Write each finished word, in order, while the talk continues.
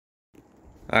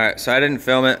All right, so I didn't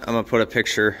film it. I'm gonna put a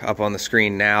picture up on the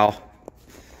screen now.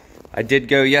 I did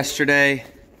go yesterday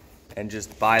and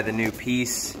just buy the new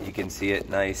piece. You can see it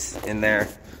nice in there.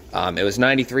 It was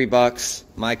 93 bucks,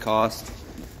 my cost.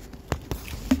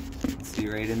 See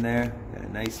right in there, got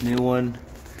a nice new one.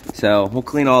 So we'll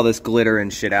clean all this glitter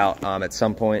and shit out at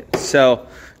some point. So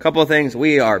a couple of things,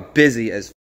 we are busy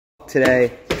as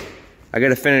today. I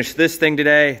gotta finish this thing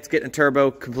today. It's getting a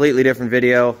turbo, completely different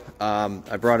video.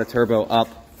 I brought a turbo up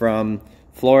from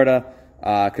Florida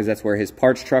because that's where his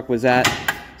parts truck was at.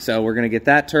 So we're gonna get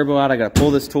that turbo out. I gotta pull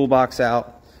this toolbox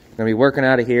out. I'm gonna be working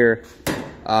out of here.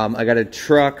 I got a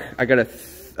truck. I got a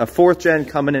 4th gen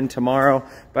coming in tomorrow.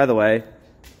 By the way,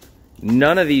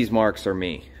 none of these marks are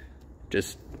me.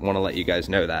 Just wanna let you guys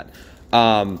know that.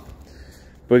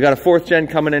 We got a 4th gen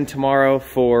coming in tomorrow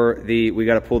we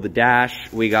got to pull the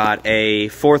dash. We got a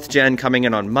 4th gen coming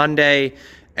in on Monday,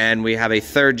 and we have a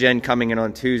 3rd gen coming in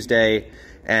on Tuesday.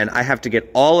 And I have to get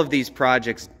all of these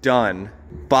projects done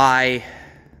by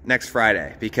next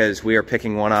Friday because we are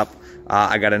picking one up.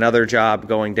 I got another job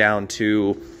going down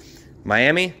to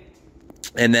Miami.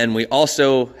 And then we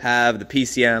also have the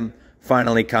PCM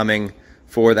finally coming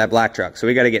for that black truck. So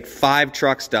we got to get 5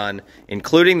 trucks done,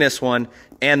 including this one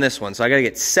and this one. So I got to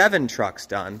get 7 trucks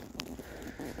done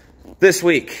this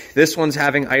week. This one's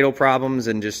having idle problems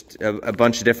and just a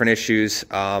bunch of different issues.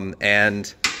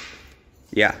 And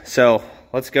yeah, so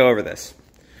let's go over this.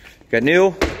 Got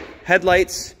new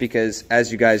headlights because,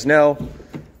 as you guys know,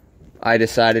 I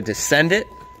decided to send it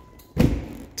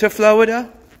to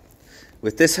Florida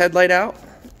with this headlight out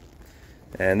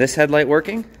and this headlight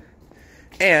working.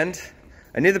 And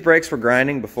I knew the brakes were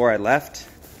grinding before I left.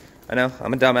 I know,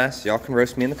 I'm a dumbass. Y'all can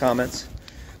roast me in the comments.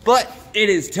 But it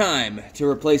is time to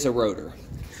replace a rotor.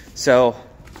 So,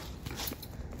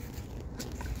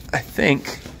 I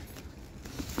think...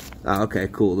 Oh, okay,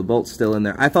 cool. The bolt's still in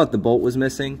there. I thought the bolt was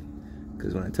missing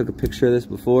because when I took a picture of this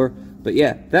before. But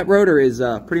yeah, that rotor is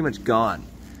pretty much gone.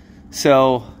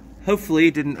 So, hopefully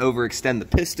it didn't overextend the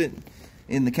piston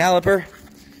in the caliper.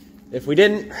 If we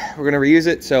didn't, we're going to reuse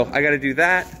it. So, I got to do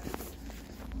that.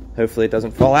 Hopefully it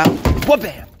doesn't fall out.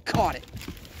 Wha-bam! Caught it.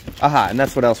 Aha, and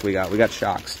that's what else we got. We got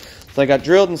shocks. So I got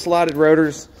drilled and slotted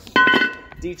rotors,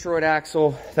 Detroit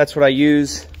axle, that's what I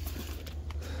use.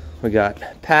 We got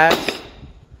pads.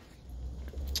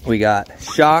 We got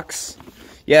shocks.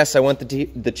 Yes, I went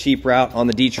the cheap route on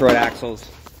the Detroit axles.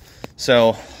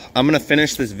 So I'm gonna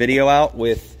finish this video out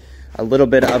with a little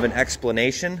bit of an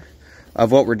explanation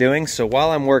of what we're doing. So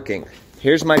while I'm working,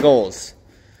 here's my goals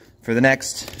for the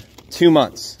next 2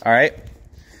 months, all right?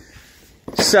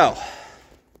 So,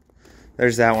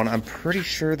 there's that one. I'm pretty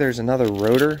sure there's another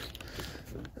rotor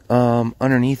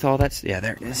underneath all that. Yeah,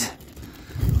 there it is.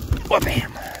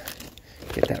 Wha-bam.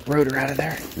 Get that rotor out of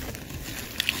there.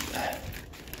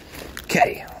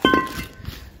 Okay.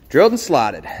 Drilled and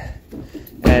slotted.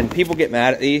 And people get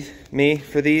mad at me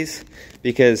for these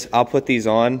because I'll put these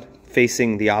on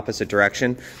facing the opposite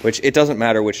direction, which it doesn't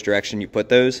matter which direction you put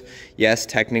those. Yes,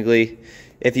 technically,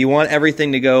 if you want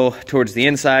everything to go towards the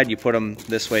inside, you put them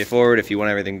this way forward. If you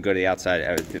want everything to go to the outside,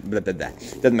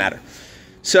 doesn't matter.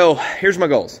 So here's my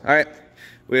goals, all right?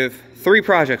 We have 3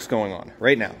 projects going on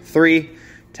right now. 3,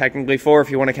 technically 4 if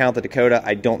you want to count the Dakota.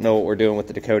 I don't know what we're doing with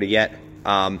the Dakota yet.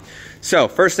 So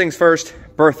first things first,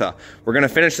 Bertha. We're gonna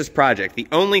finish this project. The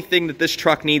only thing that this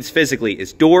truck needs physically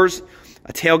is doors,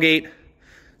 a tailgate,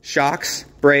 shocks,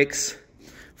 brakes,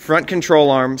 front control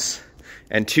arms,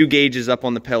 and 2 gauges up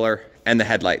on the pillar, and the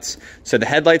headlights. So the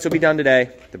headlights will be done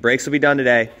today. The brakes will be done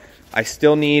today. I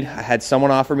had someone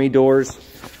offer me doors.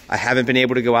 I haven't been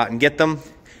able to go out and get them.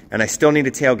 And I still need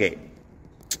a tailgate.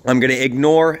 I'm gonna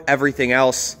ignore everything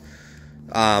else.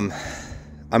 I'm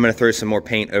gonna throw some more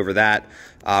paint over that.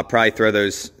 Probably throw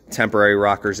those temporary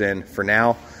rockers in for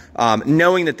now.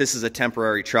 Knowing that this is a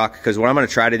temporary truck, because what I'm gonna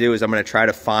try to do is I'm gonna try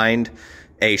to find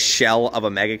a shell of a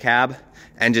mega cab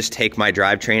and just take my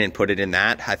drivetrain and put it in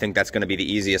that. I think that's gonna be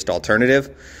the easiest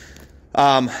alternative.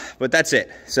 But that's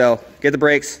it. So get the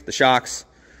brakes, the shocks,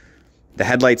 the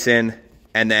headlights in,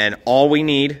 and then all we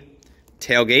need,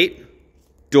 tailgate,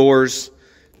 doors,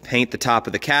 paint the top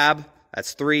of the cab,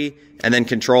 that's 3, and then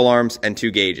control arms and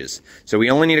 2 gauges. So we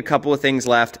only need a couple of things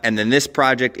left, and then this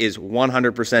project is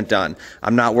 100% done.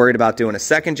 I'm not worried about doing a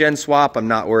 2nd gen swap. I'm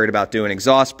not worried about doing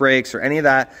exhaust brakes or any of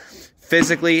that.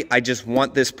 Physically, I just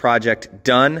want this project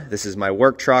done. This is my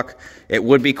work truck. It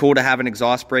would be cool to have an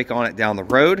exhaust brake on it down the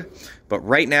road, but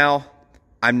right now,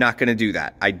 I'm not going to do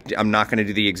that. I'm not going to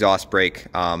do the exhaust brake.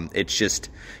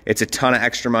 It's a ton of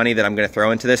extra money that I'm going to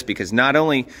throw into this, because not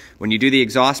only when you do the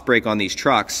exhaust brake on these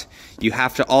trucks, you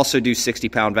have to also do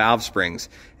 60-pound valve springs.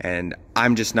 And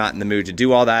I'm just not in the mood to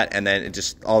do all that. And then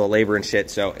just all the labor and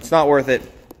shit. So it's not worth it.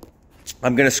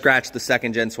 I'm going to scratch the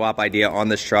second gen swap idea on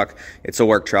this truck. It's a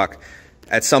work truck.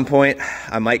 At some point,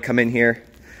 I might come in here.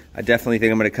 I definitely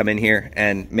think I'm going to come in here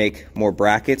and make more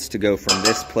brackets to go from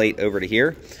this plate over to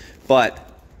here. But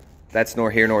that's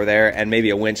nor here nor there, and maybe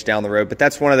a winch down the road. But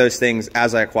that's one of those things,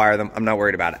 as I acquire them, I'm not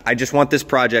worried about it. I just want this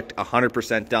project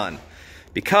 100% done,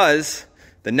 because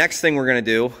the next thing we're going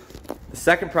to do, the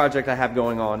second project I have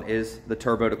going on, is the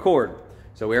turbo to cord.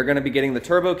 So we're going to be getting the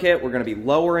turbo kit. We're going to be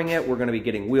lowering it. We're going to be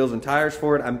getting wheels and tires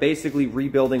for it. I'm basically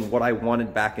rebuilding what I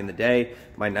wanted back in the day,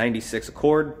 my 96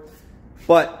 Accord.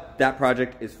 But that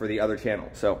project is for the other channel,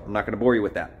 so I'm not going to bore you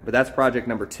with that. But that's project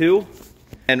number 2.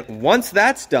 And once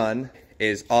that's done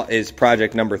is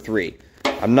project number 3.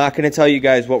 I'm not going to tell you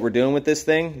guys what we're doing with this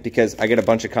thing, because I get a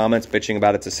bunch of comments bitching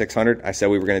about it's a 600. I said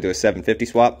we were going to do a 750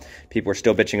 swap. People are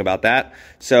still bitching about that.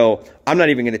 So I'm not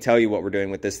even going to tell you what we're doing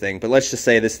with this thing, but let's just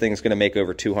say this thing's going to make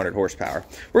over 200 horsepower.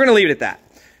 We're going to leave it at that,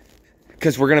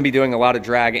 because we're going to be doing a lot of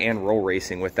drag and roll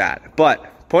racing with that.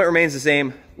 But point remains the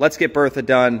same. Let's get Bertha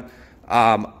done.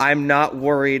 I'm not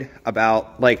worried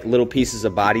about like little pieces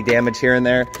of body damage here and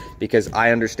there, because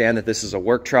I understand that this is a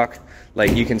work truck.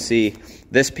 Like you can see,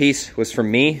 this piece was from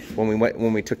me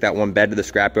when we took that one bed to the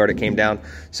scrapyard. It came down.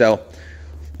 So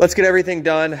let's get everything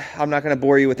done. I'm not going to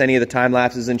bore you with any of the time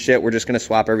lapses and shit. We're just going to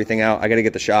swap everything out. I got to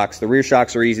get the shocks. The rear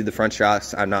shocks are easy. The front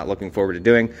shocks I'm not looking forward to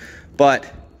doing.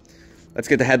 But let's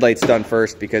get the headlights done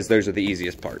first, because those are the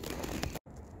easiest part.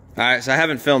 All right, so I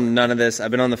haven't filmed none of this.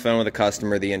 I've been on the phone with a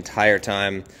customer the entire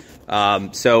time.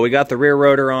 So we got the rear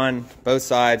rotor on both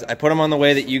sides. I put them on the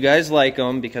way that you guys like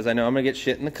them, because I know I'm gonna get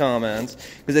shit in the comments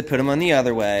because I put them on the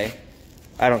other way.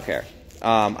 I don't care.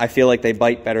 I feel like they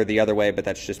bite better the other way, but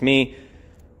that's just me.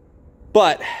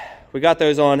 But we got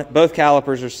those on. Both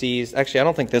calipers are seized. Actually, I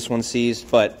don't think this one's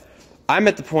seized, but I'm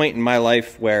at the point in my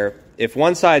life where if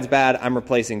one side's bad, I'm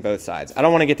replacing both sides. I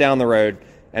don't want to get down the road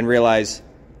and realize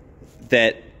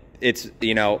that it's,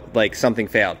 you know, like something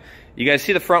failed. You guys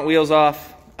see the front wheels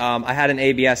off. I had an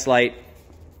ABS light.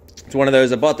 It's one of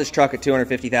those. I bought this truck at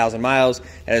 250,000 miles. It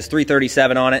has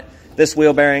 337 on it. This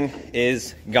wheel bearing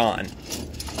is gone.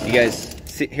 You guys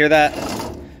hear that?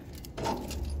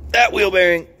 That wheel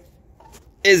bearing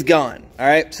is gone. All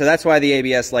right, so that's why the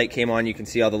ABS light came on. You can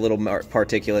see all the little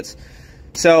particulates.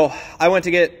 So I went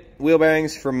to get wheel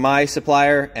bearings from my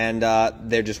supplier, and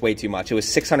they're just way too much. It was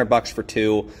 $600 for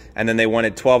 2, and then they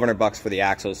wanted $1,200 for the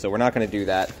axles, so we're not going to do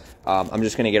that. I'm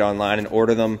just going to get online and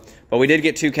order them. But we did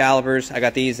get 2 calipers. I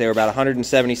got these. They were about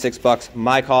 $176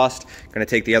 my cost. Going to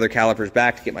take the other calipers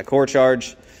back to get my core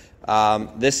charge.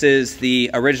 This is the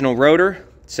original rotor,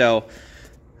 so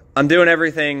I'm doing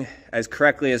everything as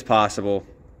correctly as possible.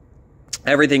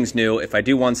 Everything's new. If I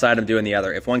do one side, I'm doing the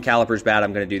other. If one caliper's bad,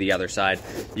 I'm going to do the other side.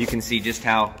 You can see just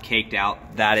how caked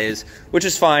out that is, which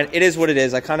is fine. It is what it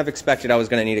is. I kind of expected I was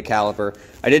going to need a caliper.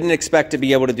 I didn't expect to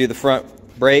be able to do the front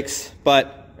brakes,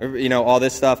 but you know, all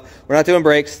this stuff. We're not doing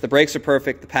brakes. The brakes are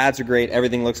perfect. The pads are great.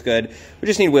 Everything looks good. We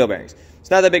just need wheel bearings.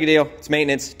 It's not that big a deal. It's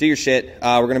maintenance. Do your shit.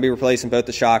 We're going to be replacing both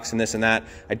the shocks and this and that.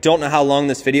 I don't know how long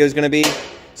this video is going to be,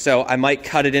 so I might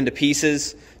cut it into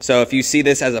pieces. So if you see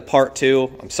this as a part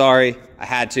 2, I'm sorry. I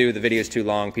had to. The video's too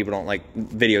long. People don't like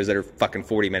videos that are fucking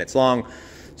 40 minutes long.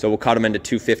 So we'll cut them into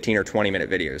 2 15 or 20-minute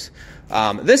videos.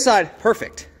 This side,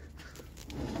 perfect.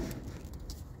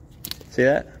 See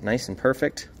that? Nice and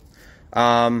perfect.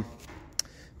 But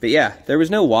yeah, there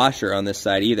was no washer on this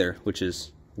side either, which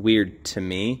is weird to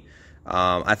me.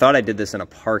 I thought I did this in a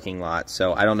parking lot,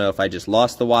 so I don't know if I just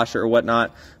lost the washer or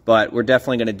whatnot, but we're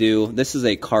definitely going to do, this is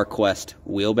a CarQuest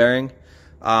wheel bearing.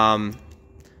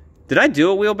 Did I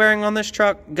do a wheel bearing on this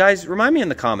truck? Guys, remind me in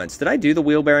the comments, did I do the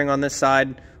wheel bearing on this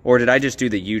side, or did I just do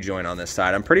the U-joint on this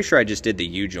side? I'm pretty sure I just did the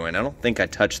U-joint. I don't think I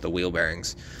touched the wheel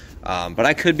bearings, but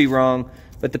I could be wrong.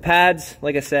 But the pads,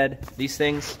 like I said, these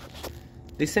things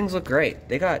look great.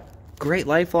 They got great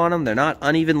life on them. They're not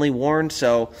unevenly worn,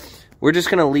 so we're just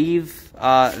going to leave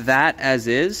that as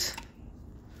is.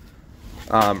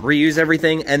 Reuse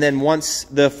everything, and then once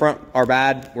the front are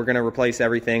bad, we're going to replace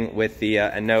everything with the,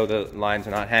 and no, the lines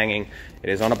are not hanging. It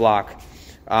is on a block.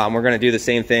 We're going to do the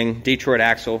same thing. Detroit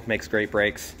axle makes great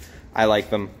brakes. I like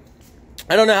them.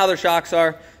 I don't know how their shocks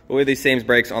are, but we have these same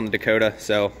brakes on the Dakota,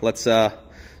 so let's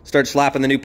start slapping the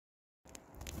new.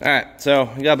 All right, so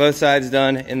we got both sides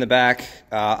done in the back.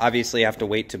 Obviously, I have to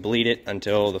wait to bleed it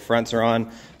until the fronts are on.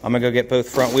 I'm gonna go get both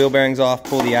front wheel bearings off,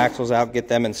 pull the axles out, get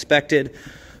them inspected.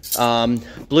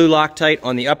 Blue Loctite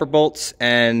on the upper bolts,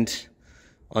 and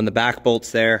on the back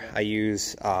bolts there, I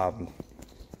use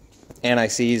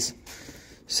anti-seize.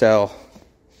 So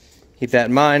keep that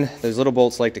in mind. Those little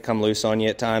bolts like to come loose on you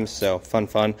at times, so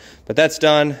fun. But that's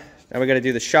done. Now we got to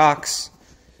do the shocks,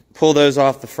 pull those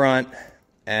off the front,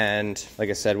 and like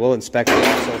I said, we'll inspect the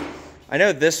axle. I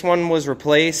know this one was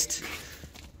replaced,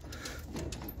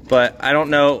 but I don't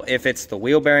know if it's the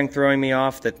wheel bearing throwing me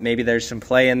off, that maybe there's some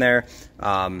play in there.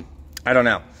 I don't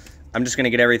know. I'm just going to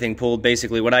get everything pulled.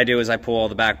 Basically, what I do is I pull all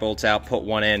the back bolts out, put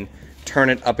one in, turn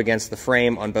it up against the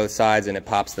frame on both sides, and it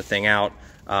pops the thing out.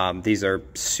 These are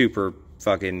super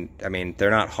fucking, I mean,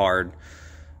 they're not hard.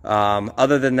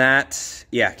 Other than that,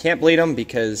 yeah, can't bleed them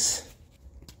because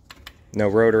no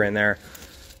rotor in there.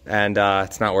 And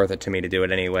it's not worth it to me to do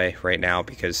it anyway right now,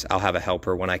 because I'll have a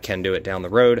helper when I can do it down the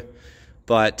road.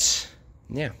 But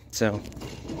yeah, so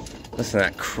listen to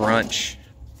that crunch.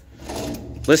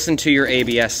 Listen to your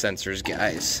ABS sensors,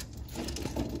 guys,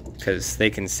 because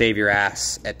they can save your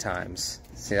ass at times.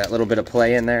 See that little bit of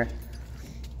play in there?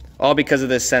 All because of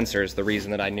this sensor is the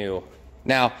reason that I knew.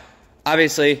 Now,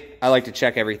 obviously, I like to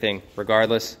check everything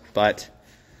regardless, but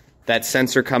that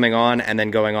sensor coming on and then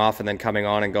going off and then coming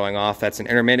on and going off, that's an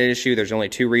intermittent issue. There's only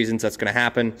two reasons that's going to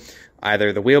happen.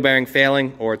 Either the wheel bearing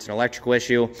failing or it's an electrical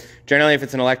issue. Generally, if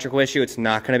it's an electrical issue, it's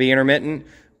not going to be intermittent,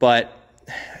 but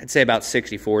I'd say about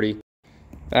 60-40.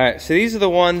 All right, so these are the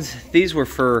ones, these were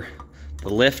for the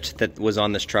lift that was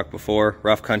on this truck before,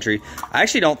 rough country. I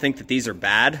actually don't think that these are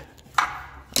bad.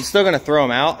 I'm still going to throw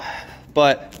them out,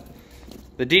 but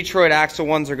the Detroit axle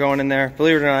ones are going in there.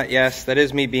 Believe it or not, yes, that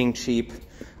is me being cheap.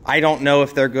 I don't know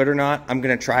if they're good or not. I'm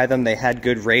going to try them. They had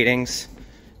good ratings.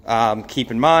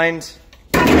 Keep in mind,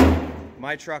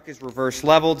 my truck is reverse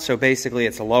leveled, so basically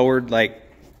it's lowered like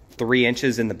 3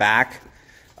 inches in the back.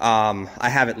 I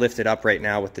have it lifted up right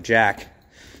now with the jack.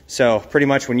 So pretty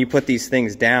much when you put these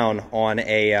things down on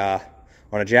a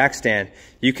jack stand,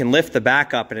 you can lift the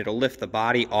back up and it'll lift the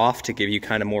body off to give you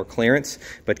kind of more clearance,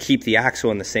 but keep the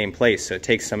axle in the same place. So it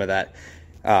takes some of that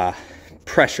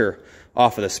pressure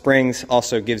off of the springs.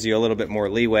 Also gives you a little bit more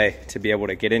leeway to be able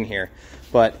to get in here.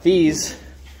 But these,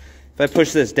 if I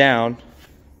push this down,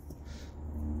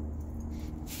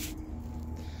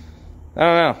 I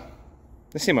don't know,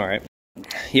 they seem all right.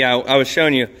 Yeah, I was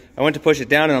showing you, I went to push it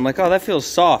down and I'm like, oh, that feels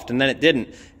soft, and then it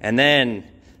didn't. And then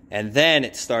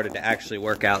it started to actually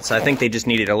work out. So I think they just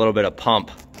needed a little bit of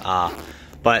pump.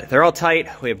 But they're all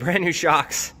tight. We have brand new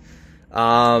shocks.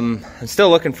 I'm still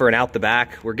looking for an out the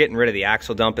back. We're getting rid of the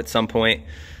axle dump at some point.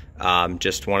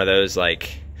 Just one of those,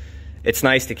 like, it's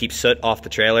nice to keep soot off the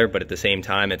trailer, but at the same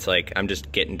time, it's like, I'm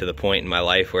just getting to the point in my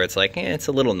life where it's like, it's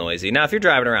a little noisy. Now, if you're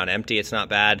driving around empty, it's not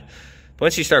bad. But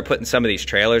once you start putting some of these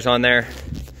trailers on there,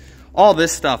 all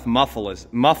this stuff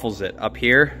muffles it up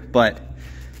here, but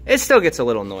it still gets a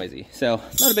little noisy. So,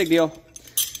 not a big deal.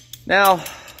 Now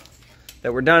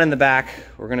that we're done in the back,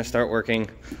 we're gonna start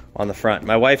working on the front.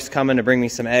 My wife's coming to bring me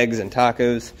some eggs and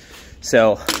tacos,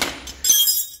 so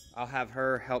I'll have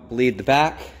her help bleed the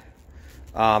back,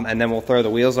 and then we'll throw the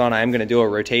wheels on. I am gonna do a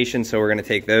rotation, so we're gonna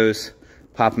take those,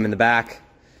 pop them in the back,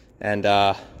 and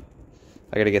I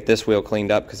gotta get this wheel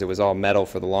cleaned up because it was all metal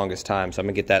for the longest time, so I'm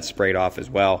gonna get that sprayed off as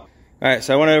well. All right,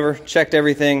 so I went over, checked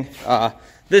everything.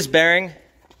 This bearing,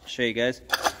 I'll show you guys.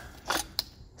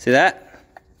 See that?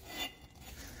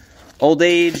 Old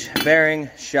age bearing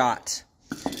shot.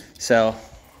 So,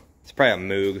 it's probably a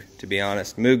Moog, to be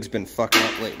honest. Moog's been fucking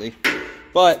up lately.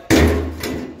 But,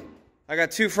 I got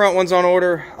 2 front ones on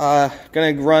order.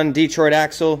 Gonna run Detroit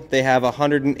axle. They have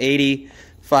 180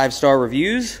 5-star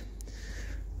reviews.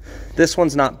 This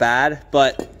one's not bad,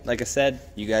 but like I said,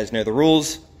 you guys know the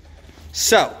rules.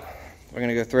 So, we're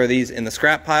gonna go throw these in the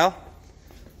scrap pile.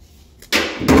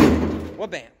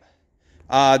 Wha-bam.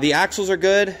 The axles are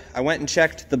good. I went and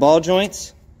checked the ball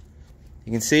joints.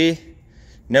 You can see,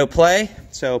 no play,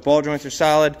 so ball joints are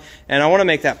solid. And I wanna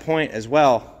make that point as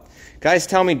well. Guys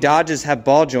tell me Dodges have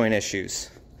ball joint issues.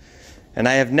 And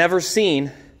I have never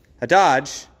seen a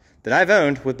Dodge that I've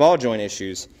owned with ball joint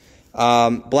issues.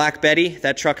 Black Betty,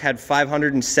 that truck had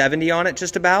 570 on it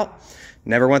just about.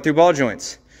 Never went through ball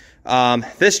joints.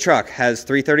 This truck has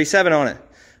 337 on it.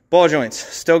 Ball joints,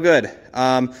 still good.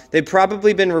 They've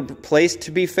probably been replaced,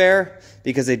 to be fair,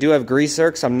 because they do have grease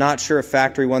zerks. I'm not sure if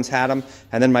factory ones had them.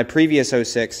 And then my previous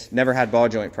 06 never had ball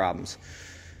joint problems.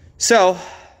 So,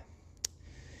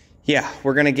 yeah,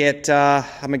 we're gonna get, I'm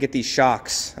gonna get these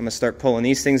shocks. I'm gonna start pulling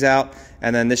these things out,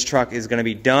 and then this truck is gonna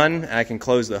be done, and I can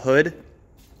close the hood.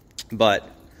 But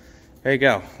there you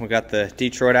go. We got the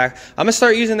Detroit act. I'm gonna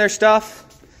start using their stuff.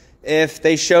 If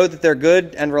they show that they're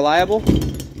good and reliable,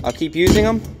 I'll keep using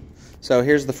them. So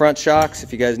here's the front shocks.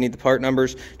 If you guys need the part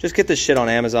numbers, just get this shit on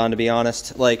Amazon, to be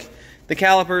honest. Like, the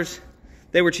calipers,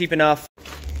 they were cheap enough.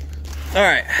 All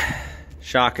right,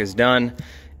 shock is done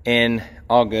and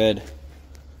all good.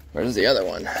 Where's the other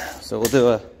one? So we'll do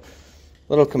a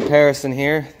little comparison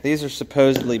here. These are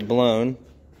supposedly blown.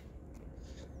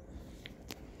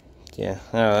 Yeah,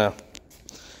 I don't know.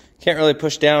 Can't really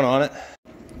push down on it.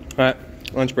 All right,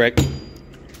 lunch break.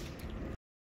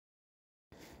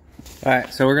 All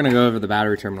right, so we're gonna go over the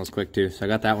battery terminals quick too. So I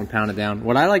got that one pounded down.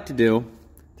 What I like to do,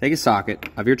 take a socket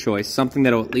of your choice, something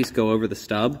that'll at least go over the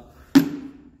stub.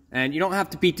 And you don't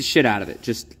have to beat the shit out of it.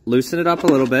 Just loosen it up a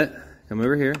little bit. Come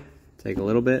over here, take a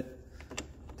little bit,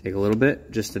 take a little bit,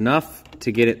 just enough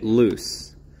to get it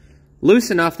loose.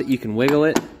 Loose enough that you can wiggle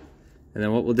it. And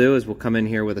then what we'll do is we'll come in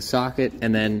here with a socket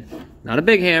and then, not a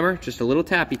big hammer, just a little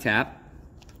tappy tap.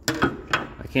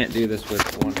 I can't do this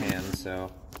with one hand,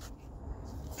 so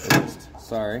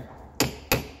sorry.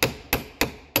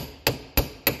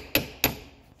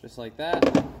 Just like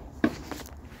that.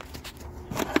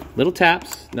 Little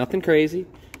taps, nothing crazy.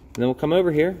 And then we'll come over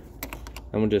here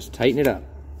and we'll just tighten it up.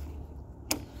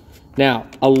 Now,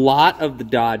 a lot of the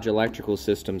Dodge electrical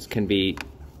systems can be,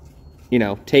 you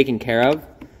know, taken care of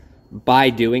by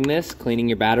doing this, cleaning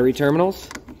your battery terminals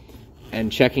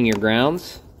and checking your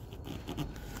grounds.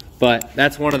 But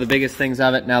that's one of the biggest things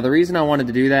of it. Now, the reason I wanted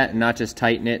to do that and not just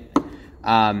tighten it,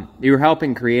 you were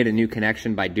helping create a new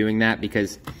connection by doing that,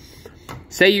 because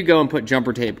say you go and put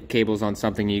jumper tape cables on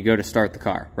something and you go to start the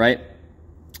car, right?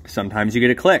 Sometimes you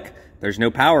get a click. There's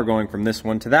no power going from this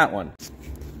one to that one.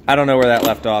 I don't know where that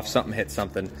left off. Something hit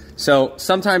something. So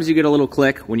sometimes you get a little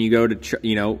click when you go to,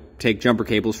 you know, take jumper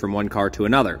cables from one car to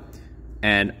another.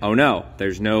 And oh no,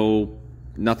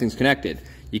 nothing's connected.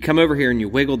 You come over here and you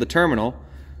wiggle the terminal,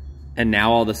 and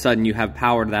now all of a sudden you have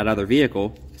power to that other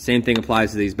vehicle. Same thing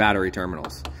applies to these battery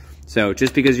terminals. So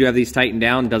just because you have these tightened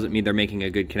down doesn't mean they're making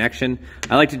a good connection.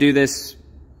 I like to do this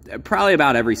probably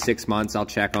about every 6 months. I'll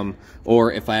check them,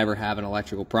 or if I ever have an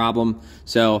electrical problem.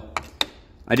 So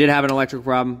I did have an electrical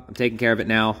problem. I'm taking care of it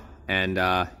now. And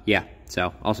yeah,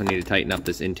 so also need to tighten up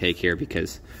this intake here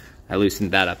because I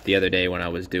loosened that up the other day when I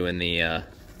was doing the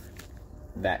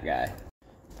that guy.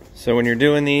 So when you're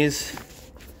doing these,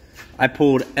 I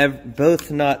pulled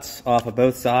both nuts off of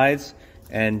both sides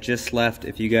and just left,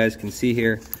 if you guys can see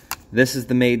here, this is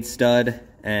the made stud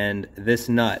and this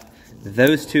nut.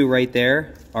 Those two right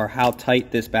there are how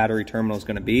tight this battery terminal is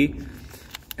going to be.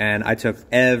 And I took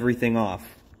everything off.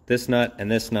 This nut and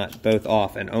this nut both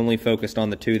off and only focused on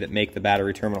the two that make the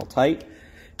battery terminal tight.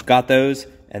 Got those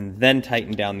and then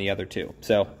tightened down the other two.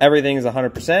 So everything is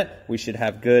 100%. We should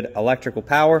have good electrical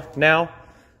power now.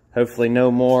 Hopefully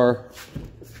no more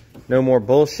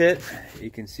bullshit. You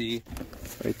can see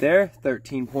right there,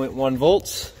 13.1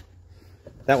 volts.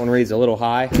 That one reads a little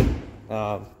high.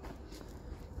 But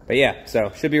yeah,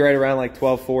 so should be right around like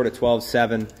 12.4 to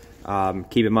 12.7.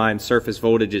 Keep in mind, surface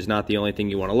voltage is not the only thing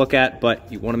you want to look at,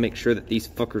 but you want to make sure that these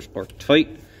fuckers are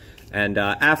tight. And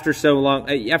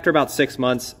after about 6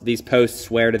 months, these posts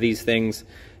wear to these things,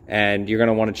 and you're going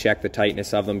to want to check the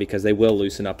tightness of them because they will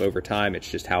loosen up over time. It's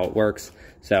just how it works.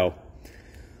 So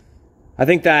I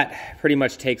think that pretty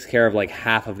much takes care of like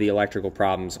half of the electrical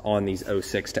problems on these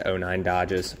 06 to 09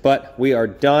 Dodges. But we are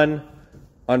done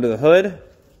under the hood.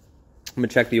 I'm going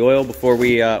to check the oil before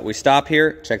we stop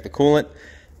here, check the coolant.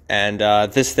 And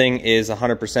this thing is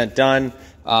 100% done.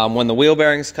 When the wheel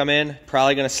bearings come in,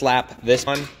 probably going to slap this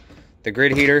one, the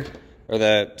grid heater, or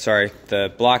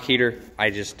the block heater. I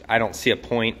don't see a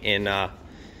point in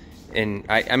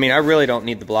I mean, I really don't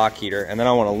need the block heater. And then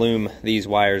I want to loom these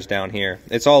wires down here.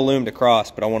 It's all loomed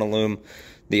across, but I want to loom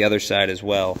the other side as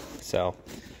well. So,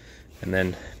 and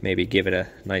then maybe give it a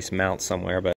nice mount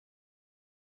somewhere. But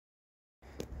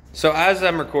so as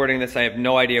I'm recording this, I have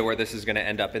no idea where this is going to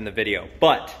end up in the video,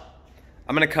 but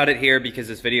I'm going to cut it here because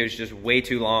this video is just way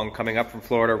too long. Coming up from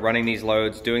Florida, running these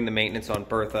loads, doing the maintenance on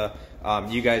Bertha.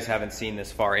 You guys haven't seen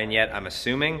this far in yet, I'm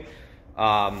assuming.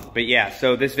 But yeah,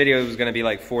 so this video is going to be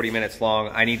like 40 minutes long.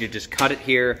 I need to just cut it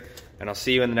here, and I'll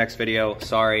see you in the next video.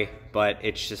 Sorry, but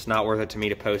it's just not worth it to me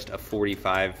to post a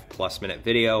 45+ minute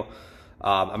video.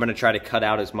 I'm going to try to cut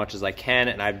out as much as I can,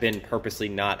 and I've been purposely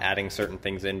not adding certain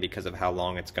things in because of how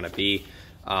long it's going to be.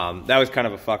 That was kind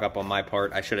of a fuck up on my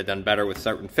part. I should have done better with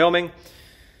certain filming.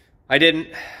 I didn't.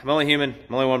 I'm only human.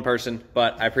 I'm only one person,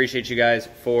 but I appreciate you guys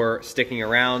for sticking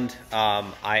around.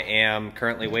 I am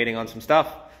currently waiting on some stuff,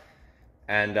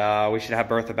 and we should have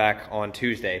Bertha back on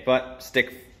Tuesday, but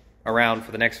stick around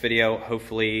for the next video.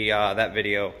 Hopefully that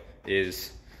video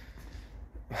is,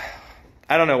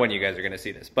 I don't know when you guys are going to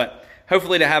see this, but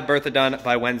hopefully to have Bertha done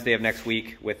by Wednesday of next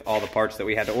week with all the parts that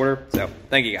we had to order. So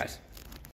thank you guys.